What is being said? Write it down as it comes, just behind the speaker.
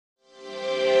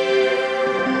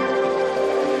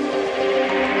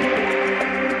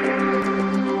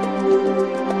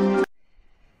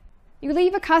You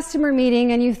leave a customer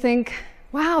meeting and you think,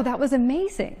 wow, that was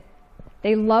amazing.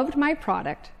 They loved my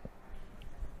product.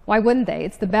 Why wouldn't they?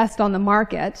 It's the best on the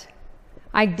market.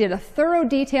 I did a thorough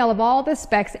detail of all the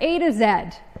specs, A to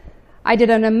Z. I did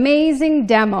an amazing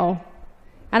demo,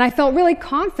 and I felt really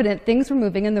confident things were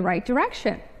moving in the right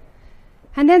direction.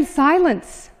 And then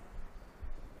silence.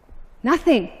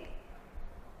 Nothing.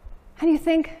 And you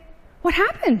think, what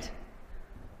happened?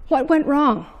 What went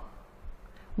wrong?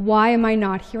 Why am I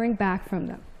not hearing back from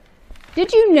them?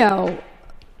 Did you know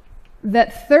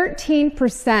that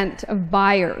 13% of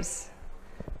buyers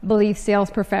believe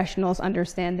sales professionals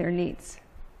understand their needs?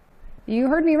 You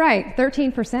heard me right,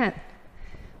 13%.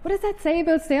 What does that say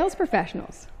about sales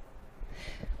professionals?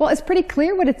 Well, it's pretty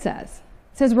clear what it says.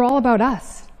 It says we're all about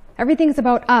us. Everything's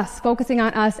about us, focusing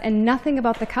on us, and nothing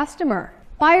about the customer.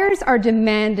 Buyers are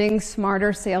demanding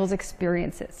smarter sales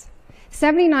experiences.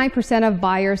 79% of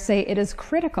buyers say it is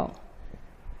critical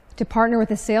to partner with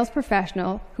a sales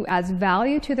professional who adds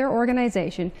value to their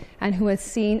organization and who is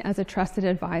seen as a trusted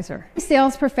advisor.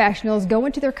 Sales professionals go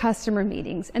into their customer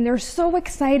meetings and they're so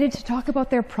excited to talk about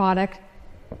their product,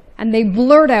 and they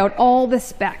blurt out all the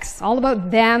specs, all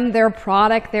about them, their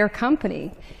product, their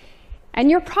company.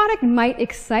 And your product might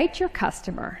excite your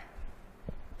customer,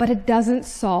 but it doesn't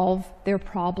solve their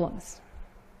problems.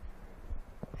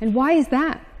 And why is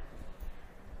that?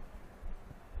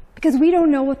 Because we don't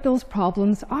know what those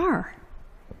problems are.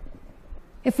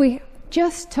 If we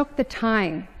just took the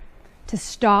time to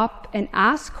stop and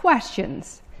ask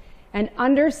questions and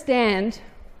understand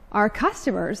our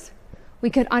customers, we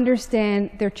could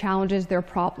understand their challenges, their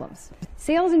problems.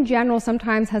 Sales in general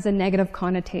sometimes has a negative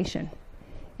connotation.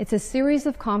 It's a series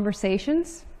of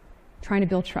conversations trying to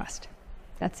build trust.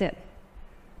 That's it.